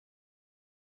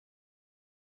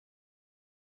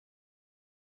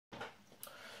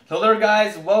Hello there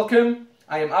guys, welcome.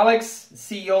 I am Alex,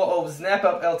 CEO of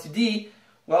Snapup Ltd.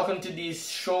 Welcome to this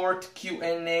short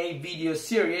Q&A video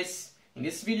series. In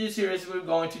this video series we're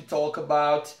going to talk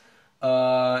about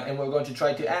and we're going to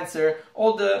try to answer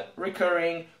all the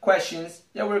recurring questions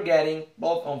that we're getting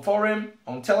both on forum,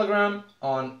 on Telegram,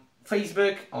 on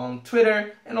Facebook, on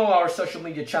Twitter and all our social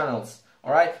media channels.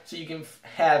 Alright, so you can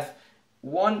have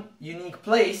one unique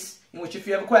place in which if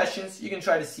you have questions, you can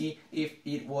try to see if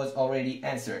it was already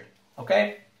answered.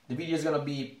 Okay? The video is going to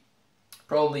be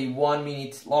probably 1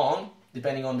 minute long,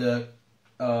 depending on the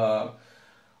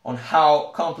on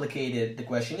how complicated the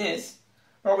question is.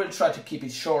 But we'll try to keep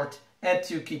it short and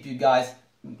to keep you guys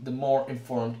the more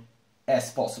informed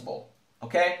as possible.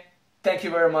 Okay? Thank you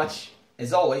very much,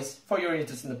 as always, for your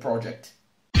interest in the project.